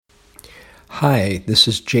Hi, this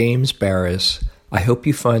is James Baraz. I hope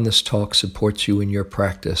you find this talk supports you in your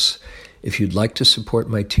practice. If you'd like to support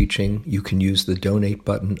my teaching, you can use the donate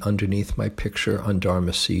button underneath my picture on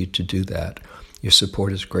Dharma Seed to do that. Your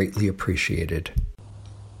support is greatly appreciated.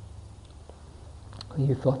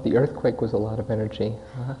 You thought the earthquake was a lot of energy,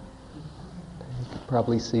 huh? You could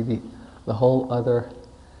probably see the whole other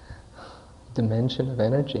dimension of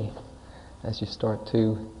energy as you start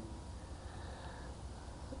to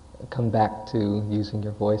come back to using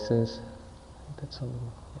your voices. I think that's a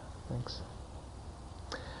little, thanks.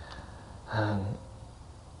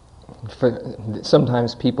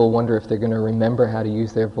 Sometimes people wonder if they're going to remember how to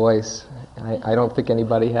use their voice. I don't think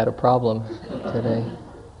anybody had a problem today.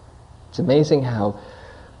 It's amazing how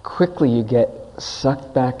quickly you get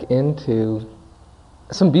sucked back into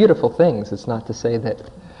some beautiful things. It's not to say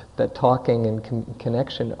that talking and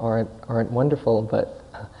connection aren't wonderful, but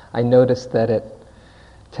I noticed that at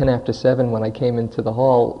 10 after 7 when I came into the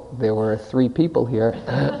hall, there were 3 people here.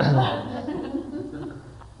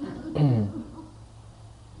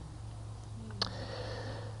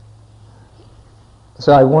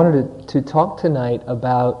 So I wanted to talk tonight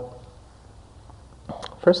about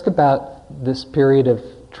this period of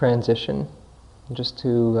transition, just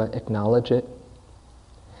to acknowledge it.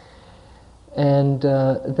 And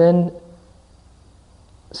then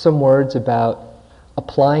some words about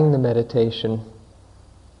applying the meditation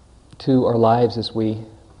to our lives as we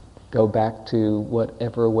go back to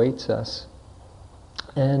whatever awaits us.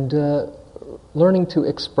 And learning to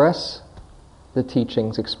express the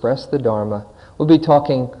teachings, express the Dharma. We'll be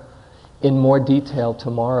talking in more detail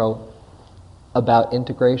tomorrow about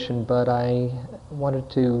integration, but I wanted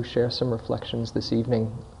to share some reflections this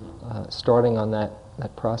evening, starting on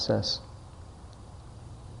that process.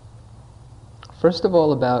 First of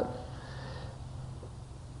all, about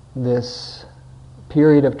this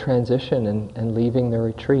period of transition and leaving the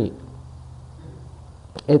retreat.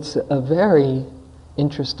 It's a very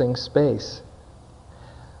interesting space.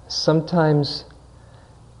 Sometimes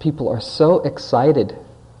people are so excited,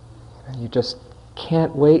 you just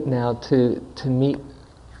can't wait now to meet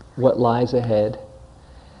what lies ahead,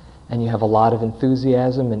 and you have a lot of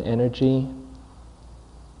enthusiasm and energy,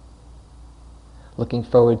 looking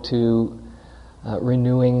forward to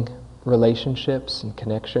renewing relationships and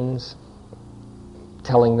connections,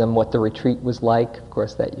 telling them what the retreat was like. Of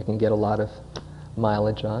course, that you can get a lot of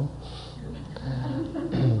mileage on.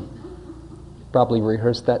 Probably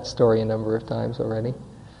rehearsed that story a number of times already.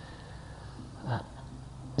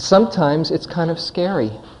 Sometimes it's kind of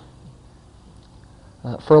scary.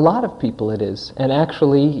 For a lot of people it is. And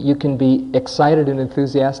actually, you can be excited and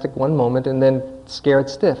enthusiastic one moment and then scared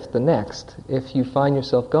stiff the next. If you find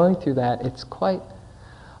yourself going through that, it's quite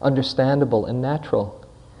understandable and natural.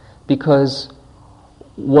 Because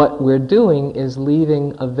what we're doing is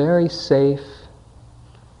leaving a very safe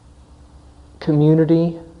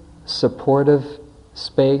community, supportive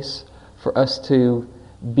space for us to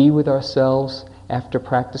be with ourselves after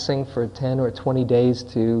practicing for 10 or 20 days,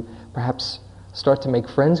 to perhaps start to make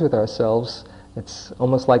friends with ourselves. It's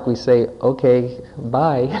almost like we say, okay,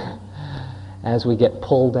 bye, as we get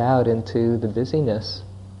pulled out into the busyness.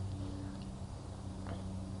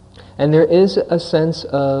 And there is a sense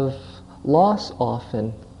of loss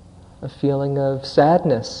often, a feeling of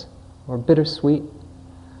sadness or bittersweet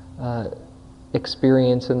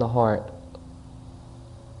experience in the heart.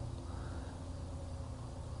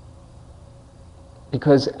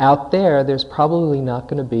 Because out there's probably not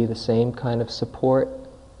going to be the same kind of support.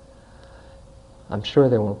 I'm sure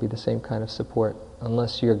there won't be the same kind of support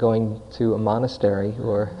unless you're going to a monastery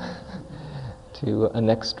or to a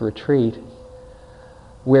next retreat,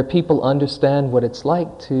 where people understand what it's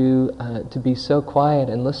like to be so quiet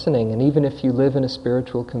and listening. And even if you live in a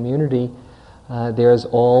spiritual community, there's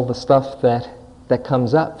all the stuff that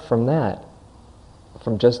comes up from that,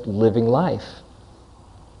 from just living life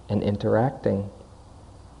and interacting.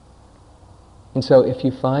 And so if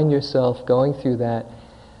you find yourself going through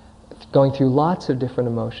lots of different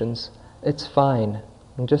emotions, it's fine.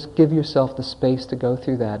 And just give yourself the space to go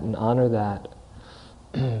through that and honor that.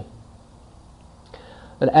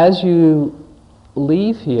 But as you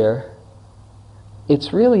leave here,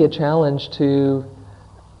 it's really a challenge to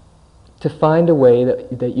find a way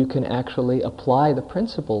that you can actually apply the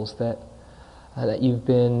principles that you've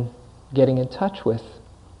been getting in touch with.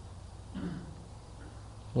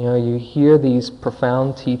 You know, you hear these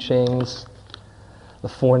profound teachings, the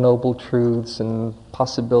Four Noble Truths and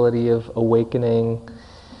possibility of awakening,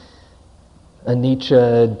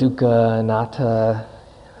 anicca, dukkha, anatta,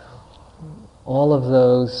 all of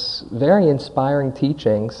those very inspiring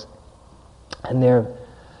teachings, and they're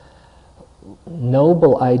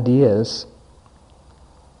noble ideas,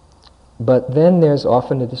 but then there's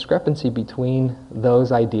often a discrepancy between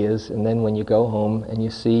those ideas and then when you go home and you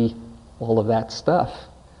see all of that stuff.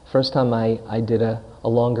 First time I did a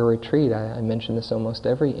longer retreat, I mention this almost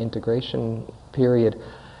every integration period,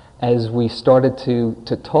 as we started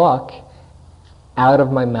to talk, out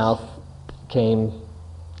of my mouth came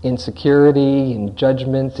insecurity and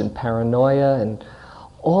judgment and paranoia and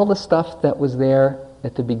all the stuff that was there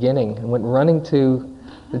at the beginning, and went running to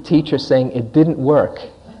the teacher saying it didn't work.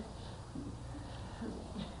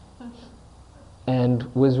 And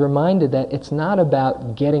was reminded that it's not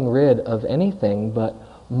about getting rid of anything, but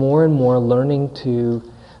more and more learning to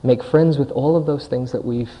make friends with all of those things that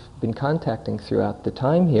we've been contacting throughout the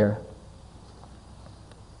time here.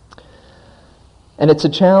 And it's a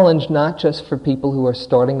challenge not just for people who are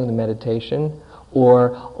starting in the meditation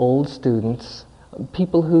or old students,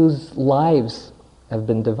 people whose lives have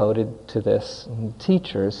been devoted to this, and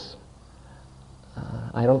teachers.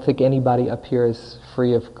 I don't think anybody up here is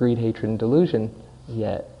free of greed, hatred, and delusion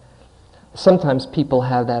yet. Sometimes people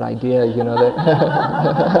have that idea, that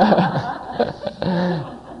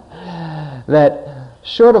that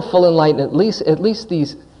short of full enlightenment, at least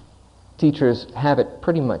these teachers have it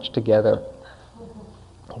pretty much together.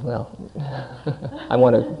 Well, I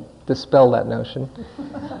want to dispel that notion.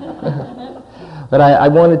 But I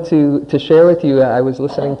wanted to share with you, I was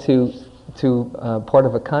listening to part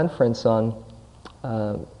of a conference on,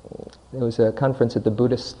 it was a conference at the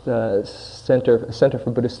Buddhist Center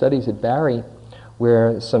for Buddhist Studies at Bari,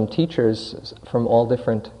 where some teachers from all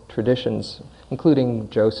different traditions, including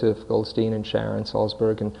Joseph Goldstein and Sharon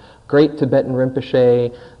Salzberg, and great Tibetan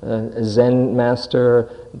Rinpoche, a Zen master,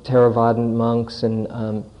 Theravadan monks, and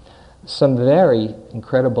some very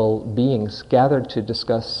incredible beings gathered to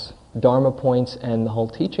discuss Dharma points and the whole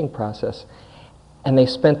teaching process. And they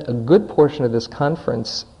spent a good portion of this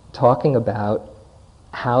conference talking about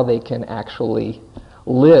how they can actually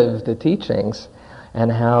live the teachings,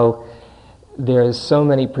 and how there's so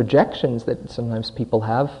many projections that sometimes people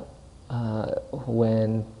have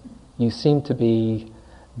when you seem to be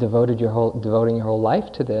devoting your whole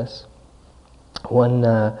life to this.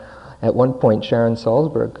 At one point, Sharon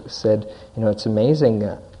Salzberg said, it's amazing.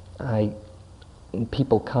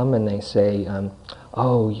 People come and they say,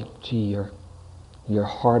 "Oh, gee, your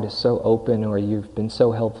heart is so open," or "You've been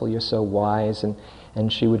so helpful, you're so wise,"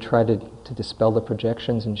 and she would try to dispel the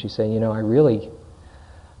projections, and she'd say, "I really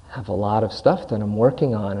have a lot of stuff that I'm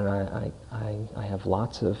working on, and I have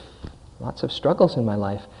lots of struggles in my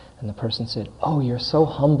life." And the person said, "Oh, you're so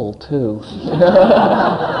humble too."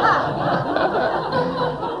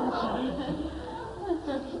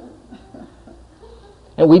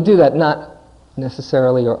 And we do that not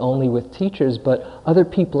necessarily or only with teachers, but other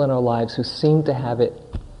people in our lives who seem to have it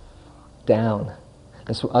down.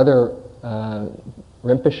 And so other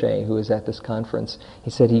Rinpoche, who was at this conference, he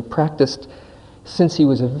said he practiced since he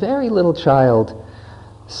was a very little child,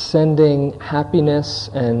 sending happiness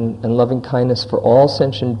and loving kindness for all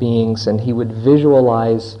sentient beings, and he would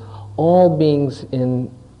visualize all beings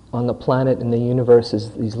on the planet and the universe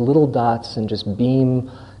as these little dots and just beam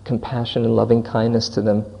compassion and loving kindness to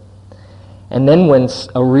them. And then when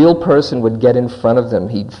a real person would get in front of them,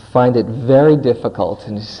 he'd find it very difficult,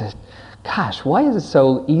 and he said, "Gosh, why is it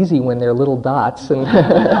so easy when they're little dots, and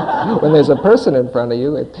when there's a person in front of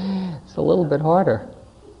you, it's a little bit harder."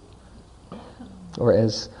 Or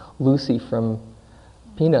as Lucy from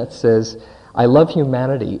Peanuts says, "I love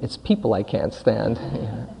humanity, it's people I can't stand."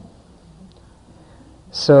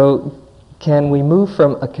 So can we move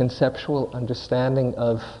from a conceptual understanding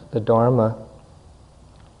of the Dharma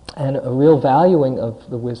and a real valuing of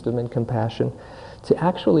the wisdom and compassion to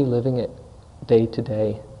actually living it day to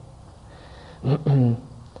day?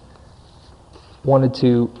 Wanted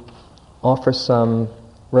to offer some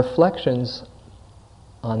reflections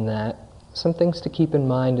on that, some things to keep in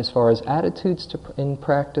mind as far as attitudes in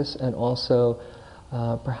practice, and also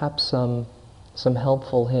perhaps some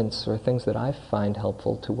helpful hints or things that I find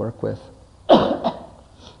helpful to work with.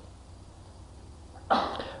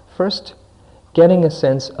 First, getting a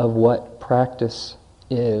sense of what practice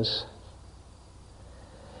is.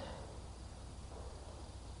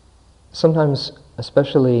 Sometimes,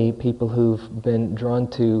 especially people who've been drawn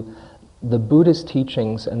to the Buddha's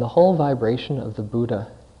teachings and the whole vibration of the Buddha,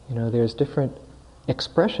 there's different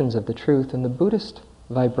expressions of the truth, and the Buddhist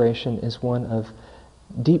vibration is one of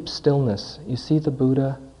deep stillness. You see the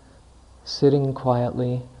Buddha sitting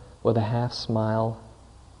quietly with a half smile.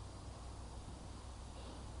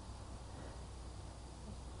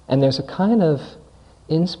 And there's a kind of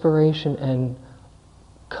inspiration and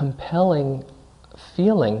compelling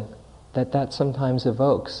feeling that sometimes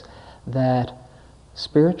evokes, that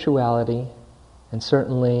spirituality, and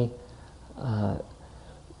certainly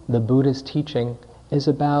the Buddha's teaching, is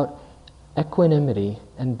about equanimity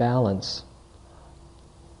and balance.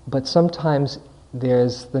 But sometimes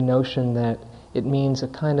there's the notion that it means a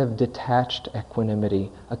kind of detached equanimity,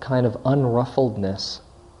 a kind of unruffledness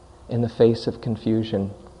in the face of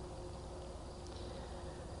confusion.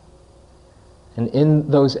 And in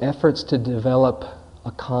those efforts to develop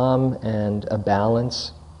a calm and a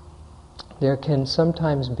balance, there can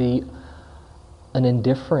sometimes be an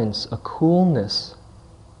indifference, a coolness,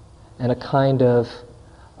 and a kind of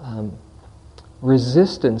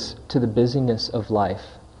resistance to the busyness of life,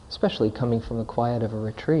 especially coming from the quiet of a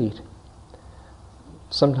retreat.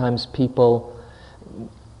 Sometimes people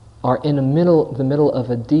are in the middle of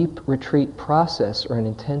a deep retreat process or an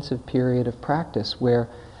intensive period of practice where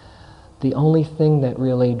the only thing that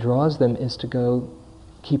really draws them is to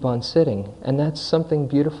keep on sitting. And that's something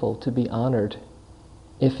beautiful to be honored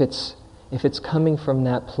if it's coming from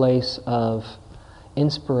that place of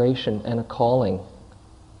inspiration and a calling.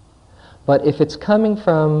 But if it's coming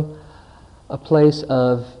from a place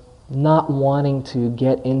of not wanting to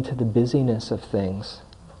get into the busyness of things,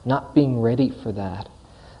 not being ready for that,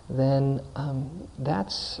 then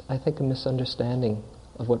that's, I think, a misunderstanding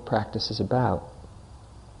of what practice is about.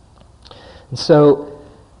 And so,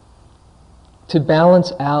 to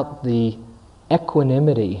balance out the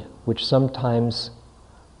equanimity, which sometimes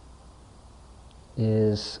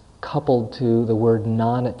is coupled to the word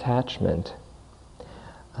non-attachment,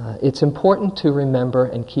 it's important to remember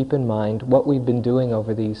and keep in mind what we've been doing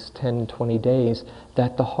over these 10, 20 days,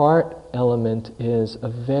 that the heart element is a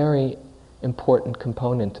very important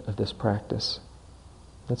component of this practice.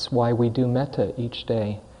 That's why we do metta each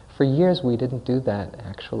day. For years we didn't do that,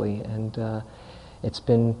 actually, and it's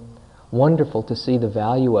been wonderful to see the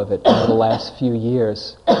value of it over the last few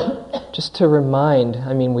years. Just to remind,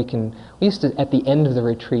 we used to, at the end of the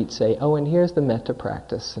retreat, say, oh, and here's the metta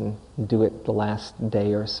practice, and do it the last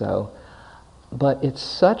day or so. But it's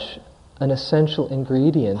such an essential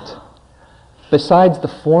ingredient. Besides the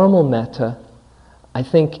formal metta, I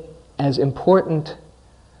think as important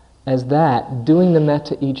as that, doing the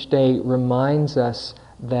metta each day reminds us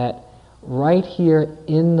that right here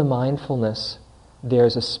in the mindfulness,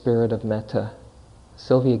 there's a spirit of metta.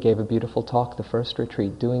 Sylvia gave a beautiful talk the first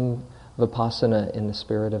retreat, doing vipassana in the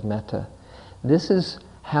spirit of metta. This is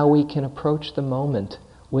how we can approach the moment,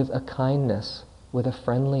 with a kindness, with a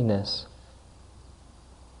friendliness,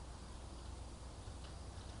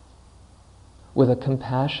 with a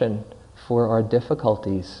compassion for our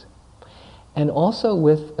difficulties, and also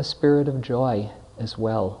with a spirit of joy as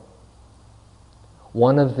well.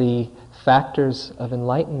 One of the factors of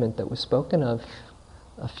enlightenment that was spoken of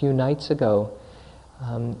a few nights ago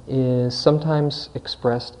is sometimes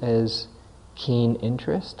expressed as keen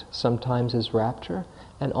interest, sometimes as rapture,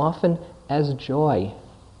 and often as joy.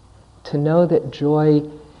 To know that joy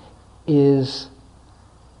is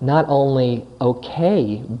not only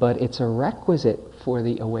okay, but it's a requisite for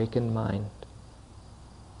the awakened mind.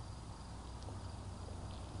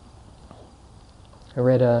 I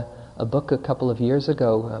read a book a couple of years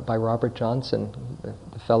ago by Robert Johnson,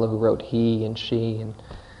 the fellow who wrote He and She and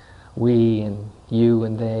We and You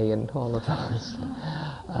and They and all of those.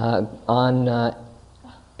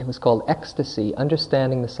 It was called Ecstasy,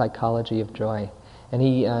 Understanding the Psychology of Joy. And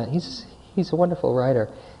he's a wonderful writer.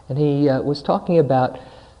 And he was talking about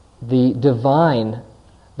the divine,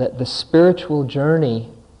 that the spiritual journey,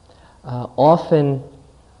 often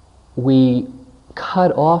we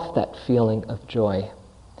cut off that feeling of joy.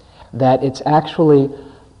 That it's actually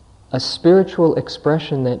a spiritual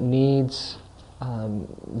expression that needs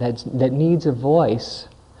that needs a voice,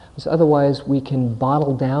 because otherwise we can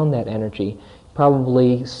bottle down that energy.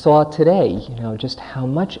 Probably saw today, just how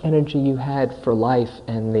much energy you had for life,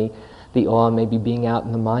 and the awe, maybe being out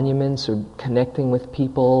in the monuments or connecting with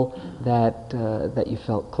people that you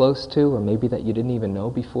felt close to, or maybe that you didn't even know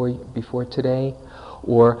before today,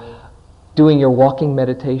 or doing your walking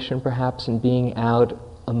meditation perhaps and being out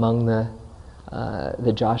among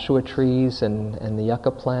the Joshua trees and the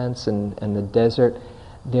yucca plants and the desert.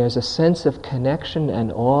 There's a sense of connection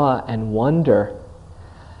and awe and wonder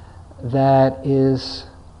that is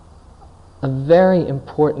a very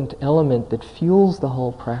important element that fuels the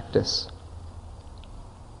whole practice.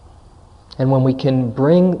 And when we can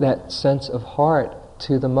bring that sense of heart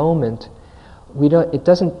to the moment, it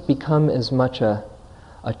doesn't become as much a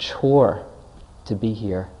chore to be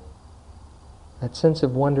here. That sense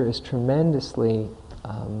of wonder is tremendously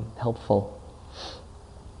helpful.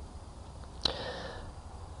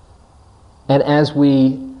 And as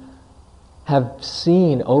we have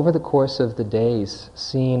seen over the course of the days,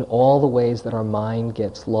 seen all the ways that our mind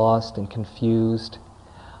gets lost and confused,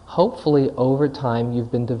 hopefully over time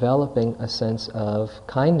you've been developing a sense of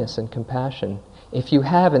kindness and compassion. If you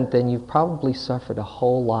haven't, then you've probably suffered a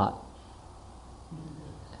whole lot.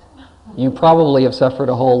 You probably have suffered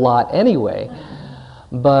a whole lot anyway.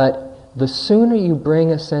 But the sooner you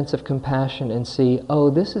bring a sense of compassion and see, oh,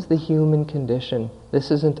 this is the human condition,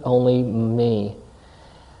 this isn't only me,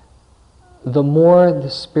 the more the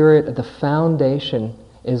spirit, the foundation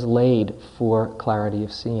is laid for clarity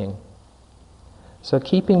of seeing. So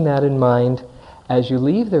keeping that in mind as you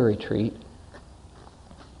leave the retreat,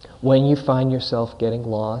 when you find yourself getting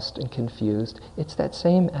lost and confused, it's that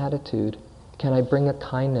same attitude. Can I bring a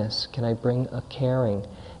kindness? Can I bring a caring?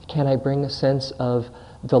 Can I bring a sense of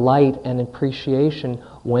delight and appreciation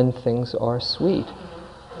when things are sweet?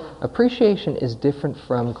 Appreciation is different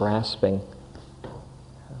from grasping.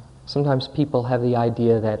 Sometimes people have the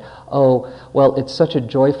idea that, oh, well, it's such a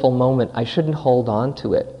joyful moment, I shouldn't hold on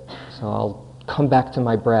to it. So I'll come back to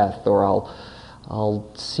my breath, or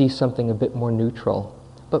I'll see something a bit more neutral.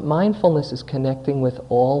 But mindfulness is connecting with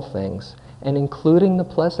all things, and including the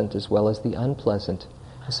pleasant as well as the unpleasant.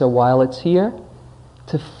 So while it's here,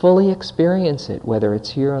 to fully experience it, whether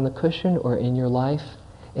it's here on the cushion or in your life,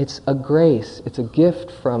 it's a grace, it's a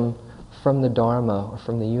gift from the Dharma or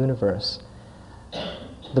from the universe.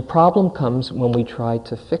 The problem comes when we try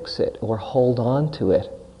to fix it or hold on to it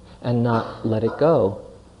and not let it go.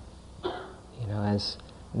 You know, as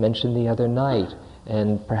mentioned the other night,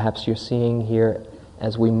 and perhaps you're seeing here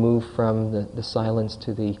as we move from the silence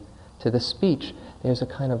to the speech, there's a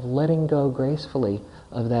kind of letting go gracefully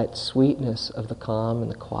of that sweetness of the calm and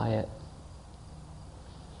the quiet.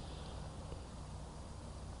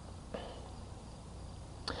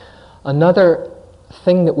 Another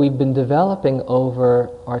thing that we've been developing over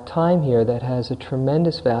our time here that has a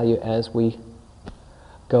tremendous value as we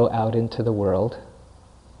go out into the world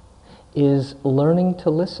is learning to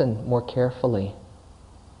listen more carefully.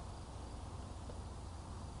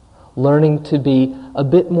 Learning to be a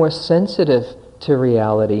bit more sensitive to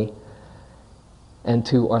reality and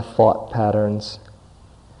to our thought patterns.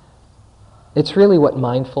 It's really what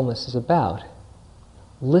mindfulness is about.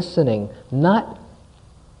 Listening, not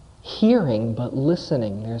hearing, but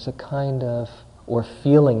listening. There's a kind of, or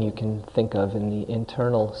feeling you can think of in the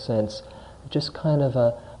internal sense, just kind of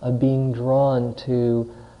a being drawn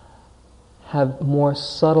to have more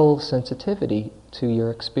subtle sensitivity to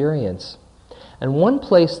your experience. And one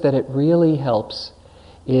place that it really helps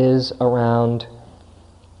is around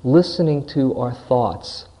listening to our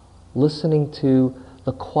thoughts, listening to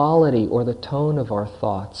the quality or the tone of our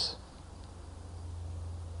thoughts.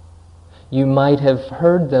 You might have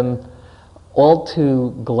heard them all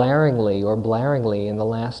too glaringly or blaringly in the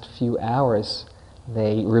last few hours.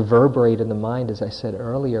 They reverberate in the mind, as I said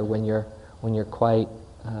earlier, when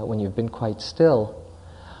you've been quite still.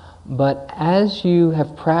 But as you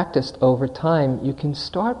have practiced over time, you can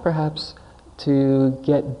start perhaps to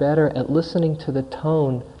get better at listening to the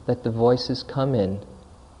tone that the voices come in.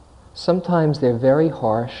 Sometimes they're very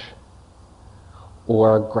harsh,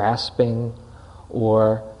 or grasping,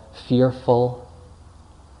 or fearful.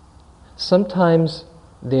 Sometimes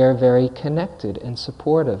they're very connected and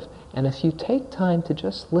supportive. And if you take time to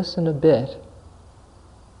just listen a bit,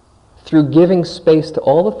 through giving space to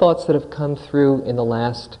all the thoughts that have come through in the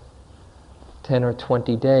last 10 or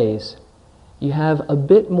 20 days, you have a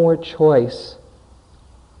bit more choice,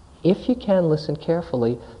 if you can listen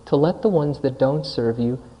carefully, to let the ones that don't serve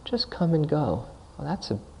you just come and go. Well,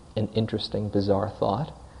 that's an interesting, bizarre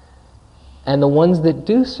thought. And the ones that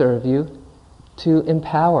do serve you, to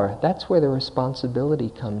empower. That's where the responsibility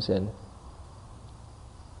comes in.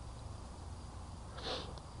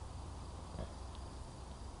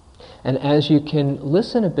 And as you can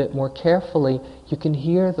listen a bit more carefully, you can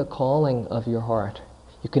hear the calling of your heart.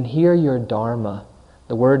 You can hear your Dharma.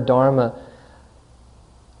 The word Dharma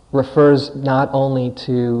refers not only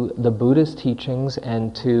to the Buddha's teachings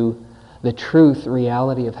and to the truth,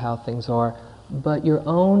 reality of how things are, but your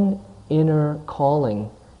own inner calling,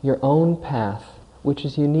 your own path, which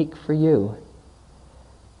is unique for you.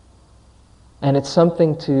 And it's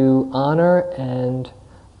something to honor and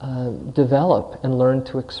develop and learn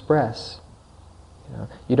to express.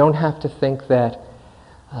 You don't have to think that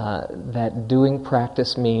doing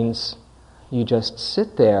practice means you just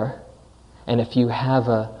sit there, and if you have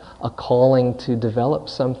a calling to develop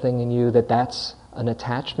something in you, that's an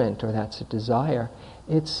attachment or that's a desire.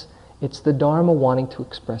 It's the Dharma wanting to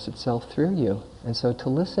express itself through you. And so to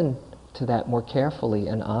listen to that more carefully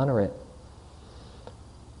and honor it.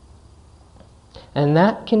 And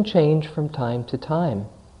that can change from time to time.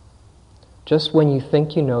 Just when you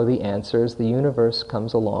think you know the answers, the universe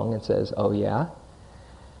comes along and says, oh yeah?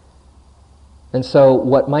 And so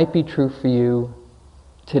what might be true for you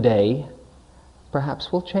today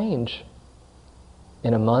perhaps will change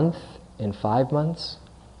in a month, in 5 months,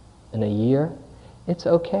 in a year. It's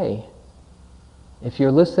okay. If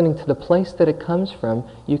you're listening to the place that it comes from,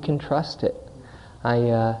 you can trust it.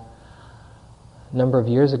 A number of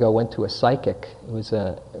years ago went to a psychic who was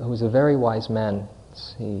a very wise man.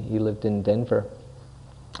 He lived in Denver.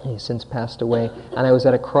 He's since passed away. And I was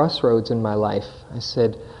at a crossroads in my life. I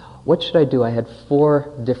said, what should I do? I had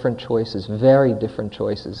 4 different choices, very different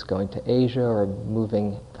choices, going to Asia or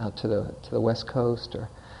moving out to the West Coast or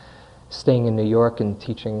staying in New York and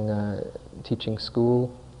teaching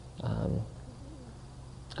school,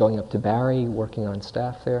 going up to Barrie, working on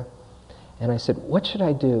staff there. And I said, what should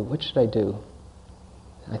I do? What should I do?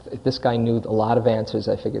 This guy knew a lot of answers.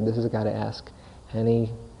 I figured this is a guy to ask. And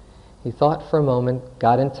he thought for a moment,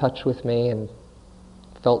 got in touch with me and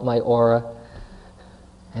felt my aura.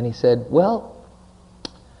 And he said, well,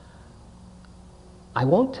 I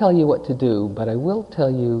won't tell you what to do, but I will tell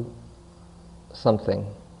you something.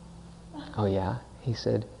 Oh yeah? He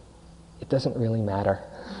said, it doesn't really matter.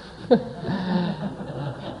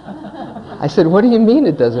 I said, what do you mean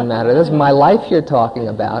it doesn't matter? That's my life you're talking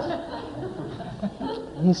about.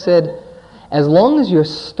 He said, as long as you're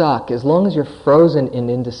stuck, as long as you're frozen in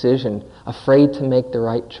indecision, afraid to make the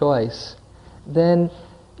right choice, then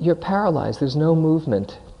you're paralyzed. There's no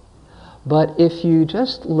movement. But if you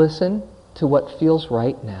just listen to what feels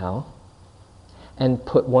right now and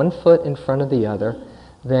put one foot in front of the other,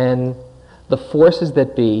 then the forces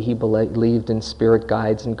that be, he believed in spirit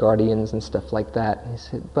guides and guardians and stuff like that. And he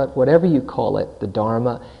said, but whatever you call it, the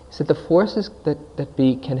Dharma, he said the forces that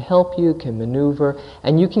be can help you, can maneuver,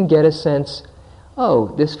 and you can get a sense,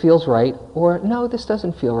 oh, this feels right, or no, this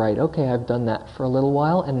doesn't feel right. Okay, I've done that for a little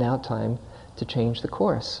while, and now time to change the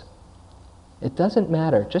course. It doesn't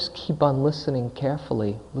matter. Just keep on listening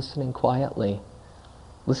carefully, listening quietly.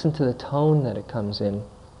 Listen to the tone that it comes in.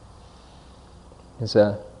 There's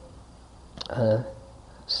a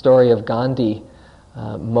story of Gandhi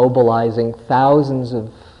mobilizing thousands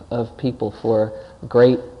of people for a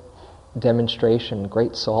great demonstration,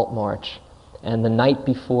 great salt march. And the night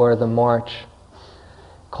before the march,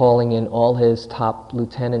 calling in all his top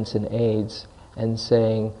lieutenants and aides and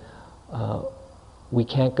saying, we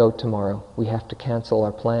can't go tomorrow. We have to cancel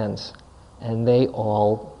our plans. And they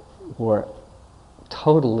all were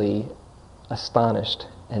totally astonished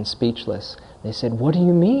and speechless. They said, what do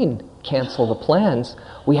you mean, cancel the plans?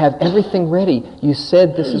 We have everything ready. You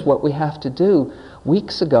said this is what we have to do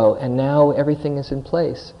weeks ago, and now everything is in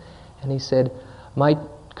place. And he said, my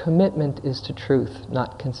commitment is to truth,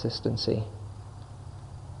 not consistency.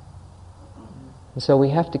 And so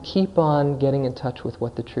we have to keep on getting in touch with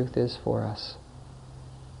what the truth is for us,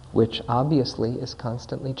 which obviously is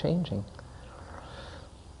constantly changing.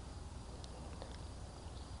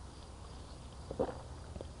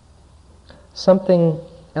 Something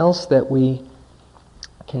else that we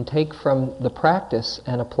can take from the practice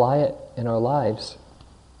and apply it in our lives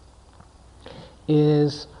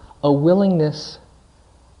is a willingness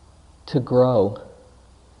to grow.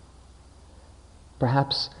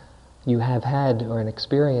 Perhaps you have had or an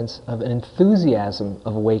experience of an enthusiasm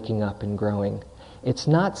of waking up and growing. It's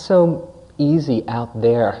not so easy out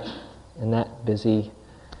there in that busy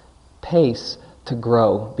pace to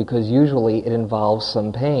grow, because usually it involves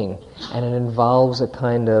some pain, and it involves a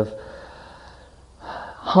kind of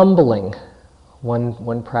humbling. One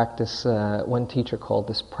teacher called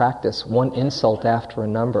this practice one insult after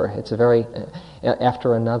another. It's a very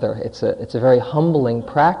It's a very humbling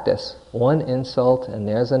practice. One insult, and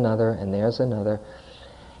there's another, and there's another.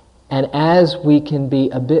 And as we can be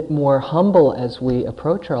a bit more humble as we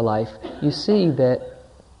approach our life, you see that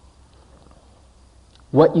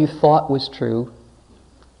what you thought was true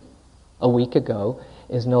a week ago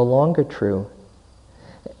is no longer true.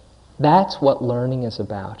 That's what learning is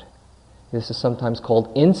about. This is sometimes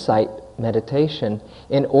called insight meditation.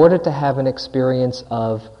 In order to have an experience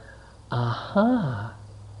of, aha,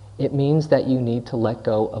 it means that you need to let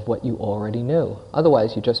go of what you already knew.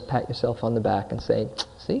 Otherwise, you just pat yourself on the back and say,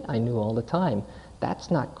 see, I knew all the time.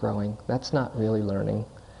 That's not growing. That's not really learning.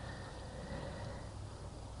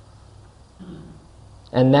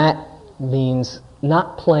 And that means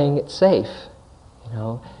not playing it safe,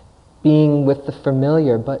 being with the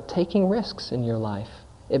familiar, but taking risks in your life.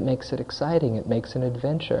 It makes it exciting. It makes an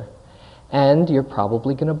adventure. And you're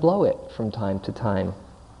probably going to blow it from time to time.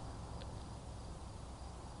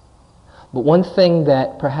 But one thing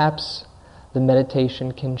that perhaps the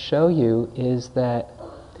meditation can show you is that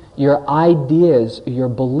your ideas, your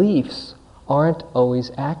beliefs aren't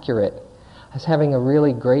always accurate. I was having a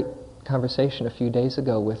really great conversation a few days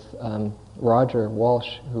ago with Roger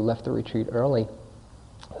Walsh, who left the retreat early,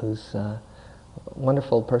 who's a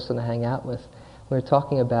wonderful person to hang out with. We were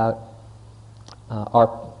talking about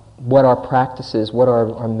what our practices, what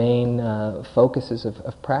our main focuses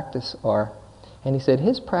of practice are. And he said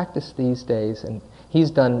his practice these days, and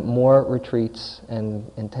he's done more retreats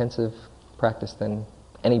and intensive practice than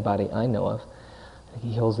anybody I know of.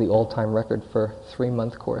 He holds the all-time record for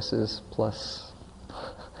 3-month courses plus.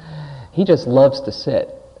 He just loves to sit,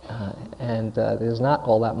 and there's not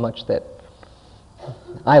all that much that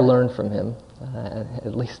I learn from him,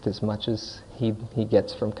 at least as much as he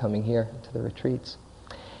gets from coming here to the retreats.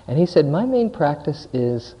 And he said, my main practice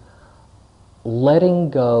is letting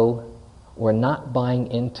go or not buying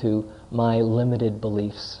into my limited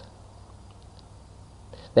beliefs.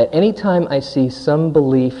 That anytime I see some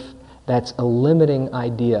belief that's a limiting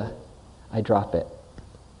idea, I drop it.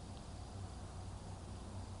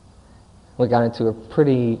 We got into a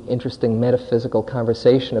pretty interesting metaphysical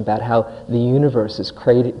conversation about how the universe is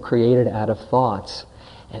created out of thoughts.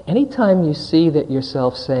 And anytime you see that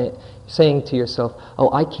yourself saying to yourself,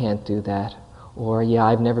 oh, I can't do that, or yeah,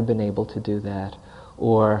 I've never been able to do that,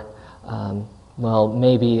 or well,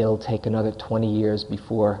 maybe it'll take another 20 years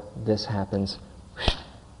before this happens.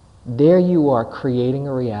 There you are creating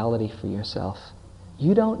a reality for yourself.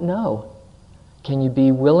 You don't know. Can you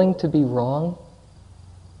be willing to be wrong?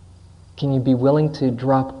 Can you be willing to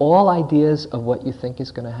drop all ideas of what you think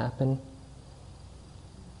is going to happen?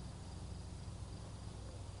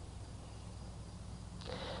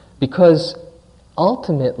 Because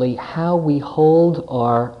ultimately, how we hold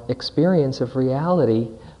our experience of reality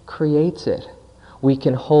creates it. We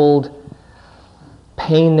can hold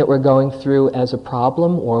pain that we're going through as a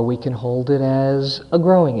problem, or we can hold it as a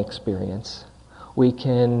growing experience. We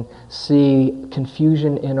can see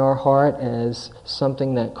confusion in our heart as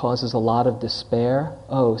something that causes a lot of despair,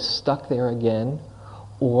 oh, stuck there again,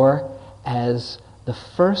 or as the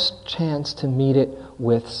first chance to meet it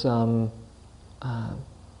with some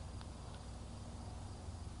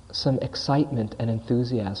excitement and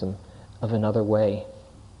enthusiasm of another way.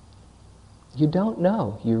 You don't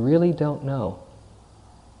know. You really don't know.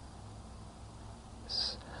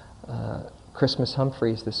 Christmas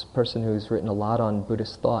Humphreys, this person who's written a lot on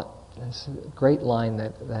Buddhist thought, has a great line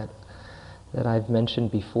that I've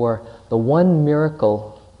mentioned before. The one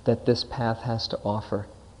miracle that this path has to offer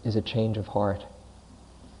is a change of heart.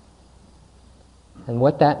 And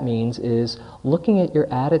what that means is looking at your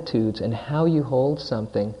attitudes and how you hold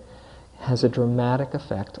something has a dramatic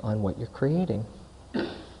effect on what you're creating.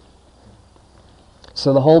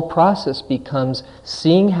 So the whole process becomes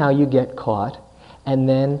seeing how you get caught and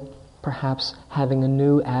then perhaps having a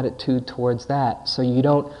new attitude towards that, so you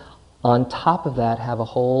don't, on top of that, have a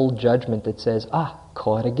whole judgment that says,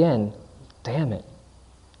 caught again, damn it.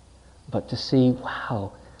 But to see,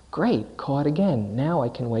 wow, great, caught again, now I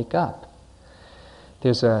can wake up.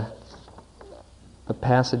 There's a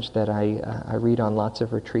passage that I read on lots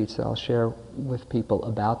of retreats that I'll share with people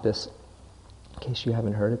about this, in case you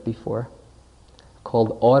haven't heard it before,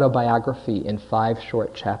 called Autobiography in 5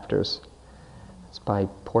 Short Chapters. It's by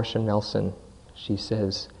Portia Nelson. She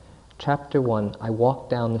says, Chapter 1, I walk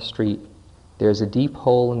down the street. There's a deep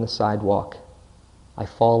hole in the sidewalk. I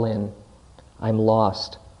fall in. I'm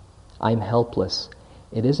lost. I'm helpless.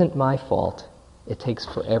 It isn't my fault. It takes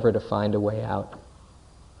forever to find a way out.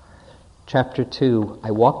 Chapter 2,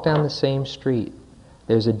 I walk down the same street.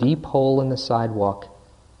 There's a deep hole in the sidewalk.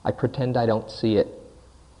 I pretend I don't see it.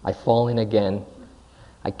 I fall in again.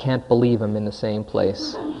 I can't believe I'm in the same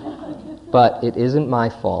place. But it isn't my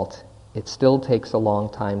fault. It still takes a long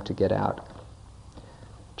time to get out.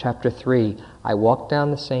 Chapter 3, I walk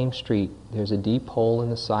down the same street. There's a deep hole in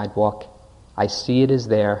the sidewalk. I see it is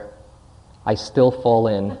there. I still fall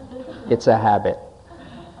in. It's a habit.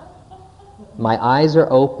 My eyes are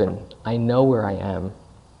open. I know where I am.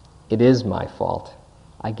 It is my fault.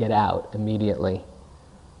 I get out immediately.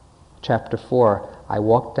 Chapter 4, I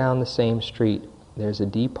walk down the same street. There's a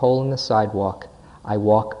deep hole in the sidewalk. I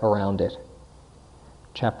walk around it.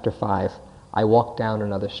 Chapter 5, I walk down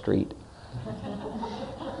another street.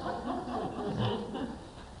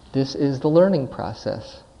 This is the learning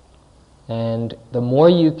process. And the more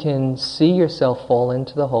you can see yourself fall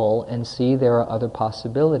into the hole and see there are other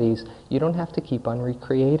possibilities, you don't have to keep on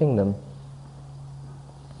recreating them.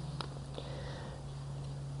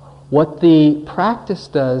 What the practice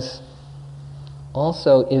does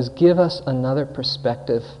also is give us another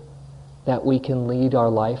perspective that we can lead our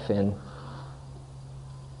life in.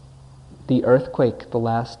 the earthquake the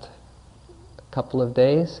last couple of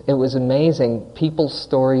days. It was amazing. People's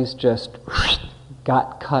stories just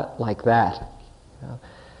got cut like that. You know,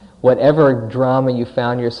 whatever drama you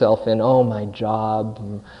found yourself in, oh, my job,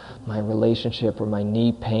 my relationship, or my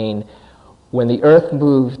knee pain, when the earth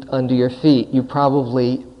moved under your feet, you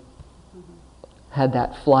probably had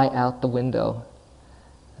that fly out the window.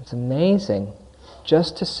 It's amazing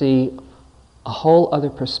just to see a whole other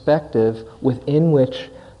perspective within which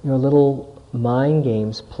your little mind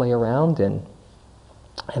games play around in.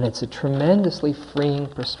 And it's a tremendously freeing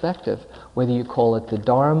perspective, whether you call it the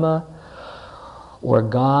Dharma, or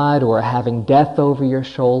God, or having death over your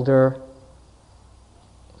shoulder.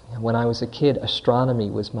 When I was a kid, astronomy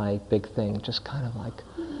was my big thing, just kind of like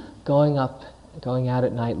going out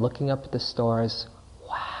at night, looking up at the stars.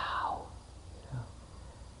 Wow. You know.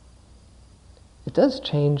 It does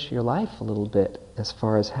change your life a little bit as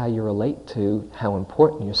far as how you relate to how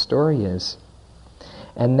important your story is.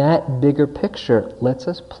 And that bigger picture lets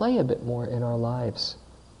us play a bit more in our lives.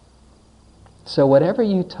 So whatever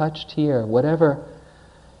you touched here, whatever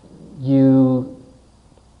you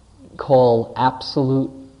call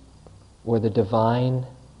absolute or the divine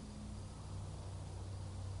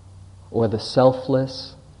or the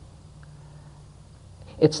selfless,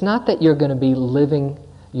 it's not that you're going to be living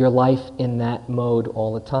your life in that mode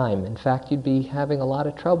all the time. In fact, you'd be having a lot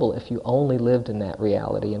of trouble if you only lived in that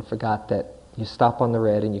reality and forgot that you stop on the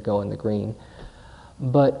red and you go on the green.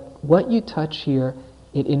 But what you touch here,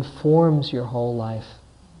 it informs your whole life.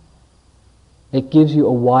 It gives you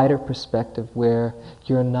a wider perspective where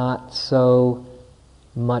you're not so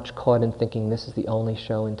much caught in thinking this is the only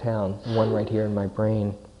show in town, one right here in my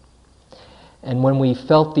brain. And when we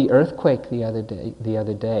felt the earthquake the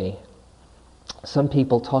other day, some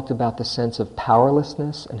people talked about the sense of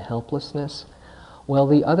powerlessness and helplessness. Well,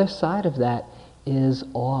 the other side of that is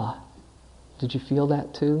awe. Did you feel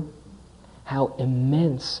that too? How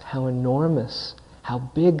immense, how enormous, how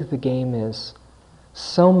big the game is.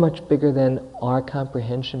 So much bigger than our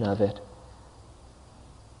comprehension of it.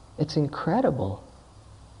 It's incredible.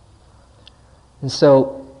 And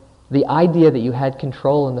so the idea that you had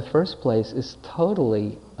control in the first place is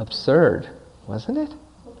totally absurd, wasn't it?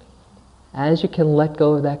 As you can let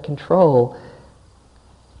go of that control,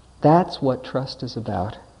 that's what trust is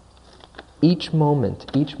about. Each moment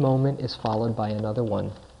is followed by another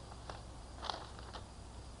one.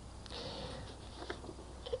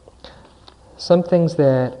 Some things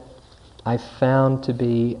that I found to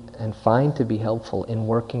be and find to be helpful in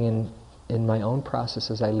working in my own process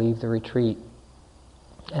as I leave the retreat,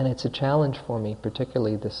 and it's a challenge for me,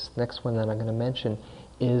 particularly this next one that I'm going to mention,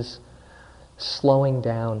 is slowing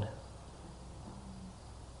down.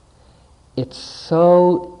 It's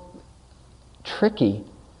so tricky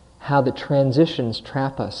how the transitions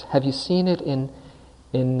trap us. Have you seen it in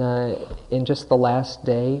just the last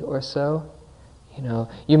day or so? You know,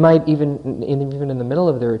 you might even in the middle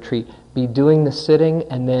of the retreat be doing the sitting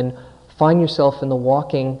and then find yourself in the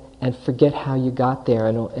walking and forget how you got there,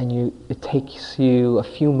 and it takes you a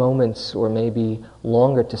few moments or maybe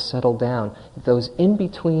longer to settle down. Those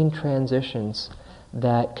in-between transitions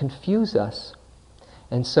that confuse us.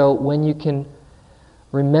 And so when you can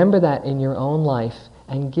remember that in your own life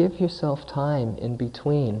and give yourself time in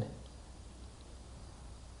between,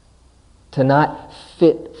 to not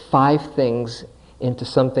fit 5 things into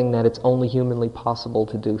something that it's only humanly possible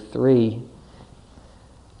to do 3,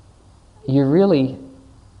 you're really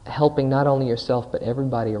helping not only yourself but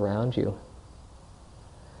everybody around you.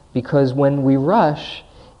 Because when we rush,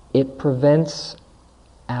 it prevents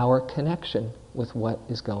our connection with what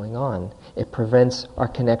is going on. It prevents our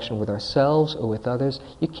connection with ourselves or with others.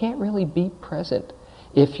 You can't really be present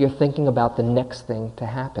if you're thinking about the next thing to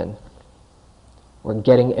happen or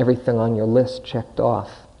getting everything on your list checked off.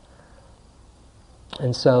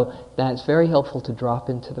 And so that's very helpful to drop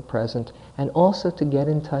into the present and also to get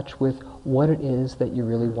in touch with what it is that you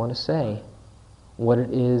really want to say, what it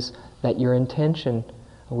is that your intention,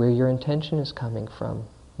 where your intention is coming from.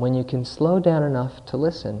 When you can slow down enough to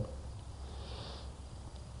listen.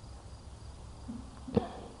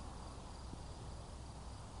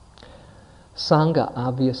 Sangha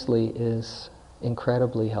obviously is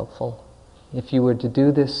incredibly helpful. If you were to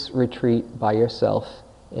do this retreat by yourself,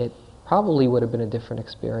 it probably would have been a different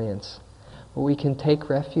experience. But we can take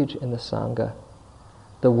refuge in the Sangha.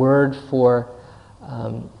 The word for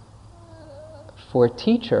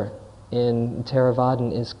teacher in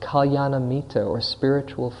Theravadan is Kalyana Mita, or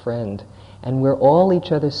spiritual friend. And we're all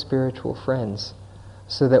each other's spiritual friends.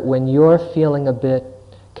 So that when you're feeling a bit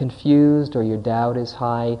confused, or your doubt is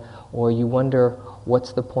high, or you wonder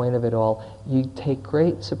what's the point of it all, you take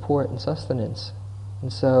great support and sustenance.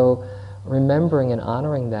 And so remembering and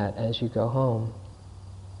honoring that as you go home.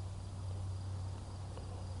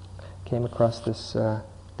 Came across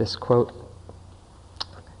this quote.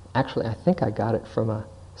 Actually, I think I got it from a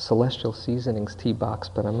Celestial Seasonings tea box,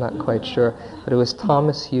 but I'm not quite sure. But it was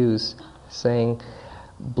Thomas Hughes saying,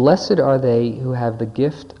 "Blessed are they who have the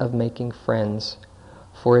gift of making friends,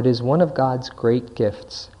 for it is one of God's great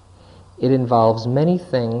gifts. It involves many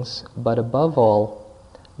things, but above all,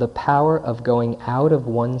 the power of going out of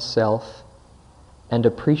oneself and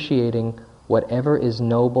appreciating whatever is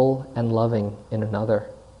noble and loving in another."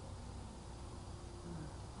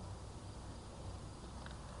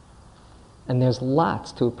 And there's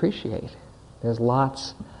lots to appreciate. There's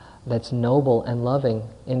lots that's noble and loving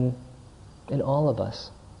in all of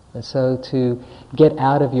us. And so to get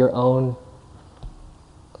out of your own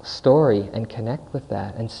story and connect with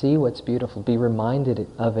that and see what's beautiful, be reminded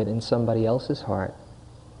of it in somebody else's heart.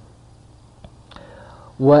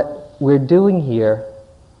 What we're doing here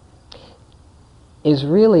is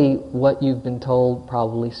really what you've been told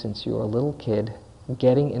probably since you were a little kid,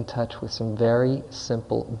 getting in touch with some very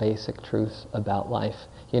simple, basic truths about life.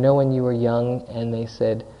 You know when you were young and they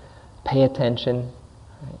said, pay attention,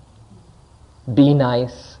 right? Be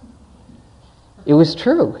nice. It was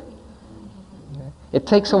true. It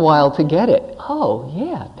takes a while to get it. Oh,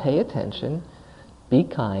 yeah, pay attention, be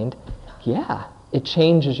kind. Yeah, it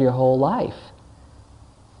changes your whole life.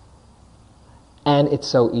 And it's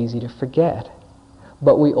so easy to forget.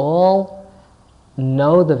 But we all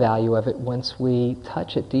know the value of it once we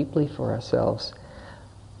touch it deeply for ourselves.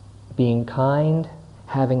 Being kind,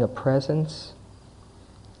 having a presence,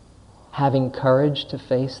 having courage to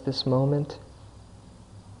face this moment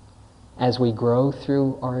as we grow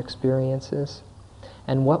through our experiences.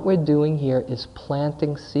 And what we're doing here is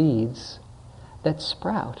planting seeds that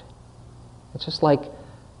sprout. It's just like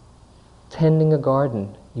tending a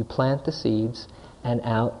garden. You plant the seeds and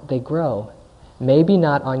out they grow. Maybe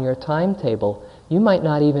not on your timetable. You might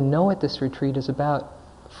not even know what this retreat is about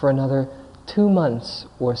for another 2 months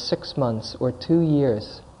or 6 months or 2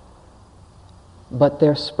 years. But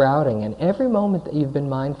they're sprouting, and every moment that you've been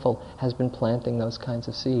mindful has been planting those kinds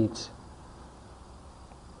of seeds.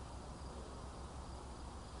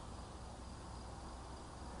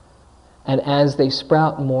 And as they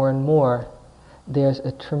sprout more and more, there's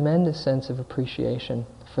a tremendous sense of appreciation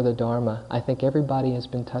for the Dharma. I think everybody has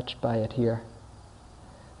been touched by it here.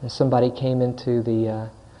 And somebody came into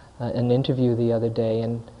an interview the other day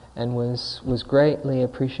and was greatly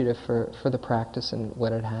appreciative for the practice and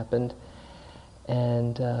what had happened.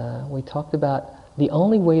 And we talked about the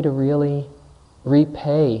only way to really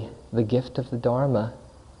repay the gift of the Dharma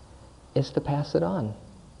is to pass it on,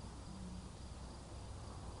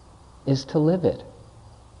 is to live it.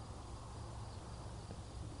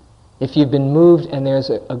 If you've been moved and there's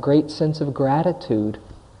a great sense of gratitude,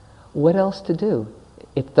 what else to do?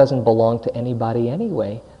 It doesn't belong to anybody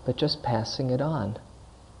anyway, but just passing it on.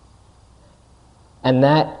 And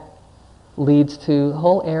that leads to the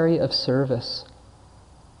whole area of service,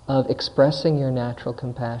 of expressing your natural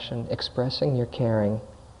compassion, expressing your caring,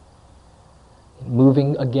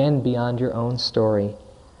 moving again beyond your own story,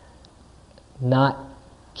 not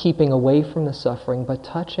keeping away from the suffering, but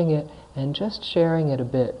touching it and just sharing it a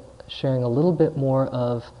bit, sharing a little bit more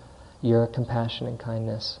of your compassion and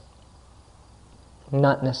kindness.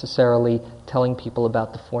 Not necessarily telling people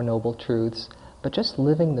about the Four Noble Truths, but just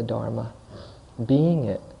living the Dharma, being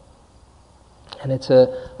it. And it's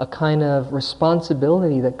a kind of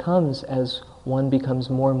responsibility that comes as one becomes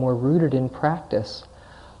more and more rooted in practice.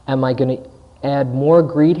 Am I going to add more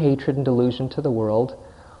greed, hatred, and delusion to the world,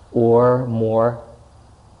 or more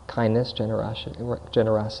kindness, generosity,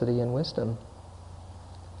 and wisdom?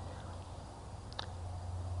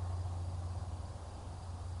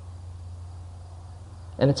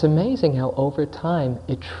 And it's amazing how over time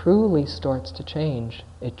it truly starts to change.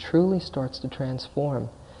 It truly starts to transform.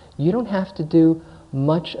 You don't have to do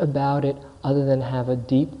much about it other than have a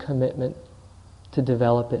deep commitment to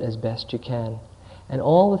develop it as best you can. And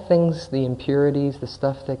all the things, the impurities, the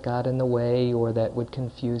stuff that got in the way or that would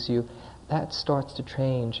confuse you, that starts to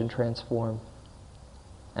change and transform.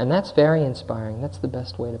 And that's very inspiring. That's the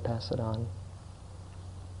best way to pass it on.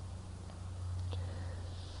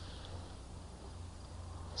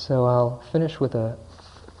 So I'll finish with a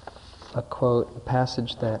quote, a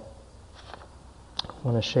passage that I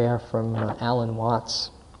want to share from Alan Watts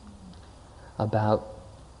about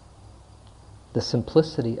the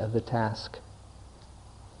simplicity of the task.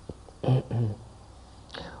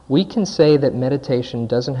 We can say that meditation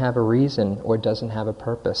doesn't have a reason or doesn't have a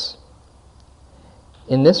purpose.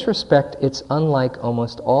 In this respect, it's unlike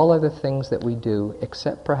almost all other things that we do,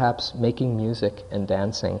 except perhaps making music and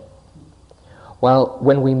dancing. While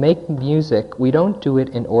when we make music, we don't do it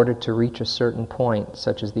in order to reach a certain point,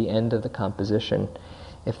 such as the end of the composition.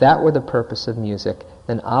 If that were the purpose of music,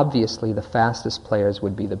 then obviously the fastest players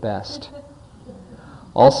would be the best.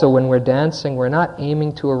 Also, when we're dancing, we're not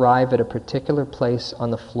aiming to arrive at a particular place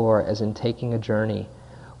on the floor, as in taking a journey.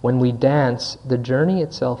 When we dance, the journey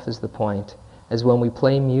itself is the point, as when we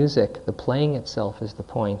play music, the playing itself is the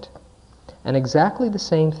point. And exactly the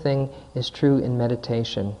same thing is true in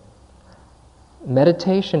meditation.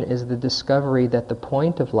 Meditation is the discovery that the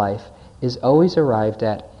point of life is always arrived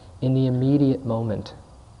at in the immediate moment.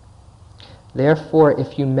 Therefore,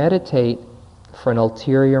 if you meditate for an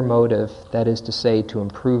ulterior motive, that is to say, to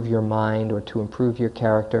improve your mind or to improve your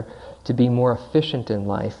character, to be more efficient in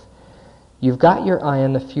life, you've got your eye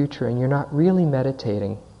on the future and you're not really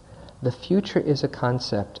meditating. The future is a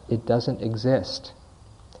concept. It doesn't exist.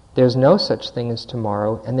 There's no such thing as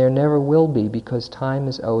tomorrow, and there never will be, because time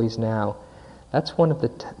is always now. That's one of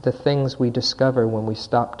the things we discover when we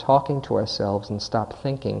stop talking to ourselves and stop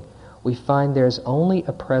thinking. We find there's only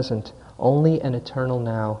a present, only an eternal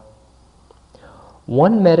now.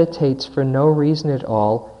 One meditates for no reason at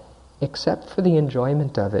all, except for the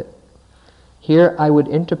enjoyment of it. Here I would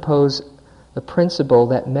interpose the principle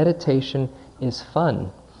that meditation is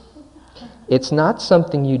fun. It's not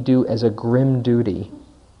something you do as a grim duty.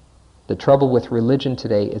 The trouble with religion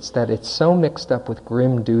today is that it's so mixed up with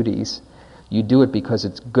grim duties. You do it because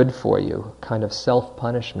it's good for you, kind of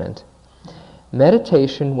self-punishment.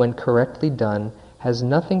 Meditation, when correctly done, has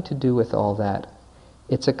nothing to do with all that.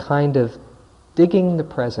 It's a kind of digging the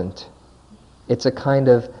present. It's a kind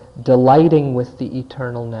of delighting with the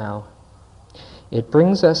eternal now. It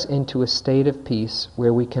brings us into a state of peace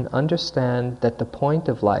where we can understand that the point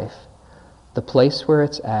of life, the place where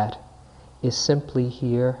it's at, is simply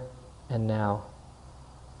here and now.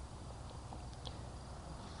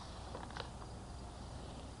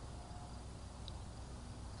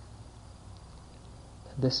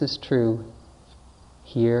 This is true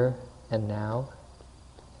here and now,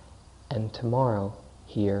 and tomorrow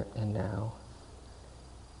here and now,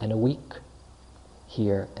 and a week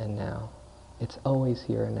here and now. It's always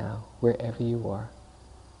here and now, wherever you are.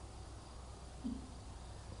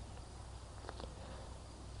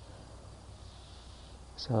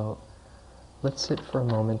 So let's sit for a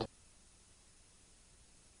moment.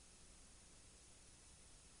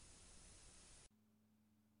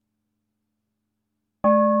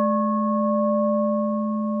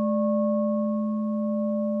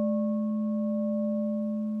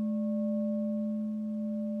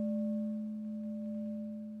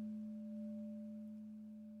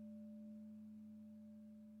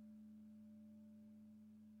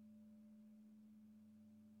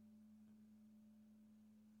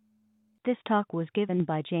 This talk was given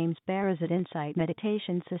by James Baraz at Insight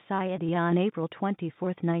Meditation Society on April 24,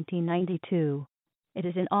 1992. It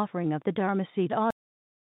is an offering of the Dharma Seed.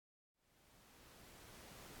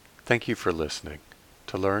 Thank you for listening.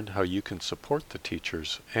 To learn how you can support the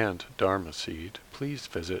teachers and Dharma Seed, please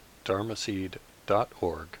visit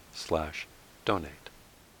dharmaseed.org/donate.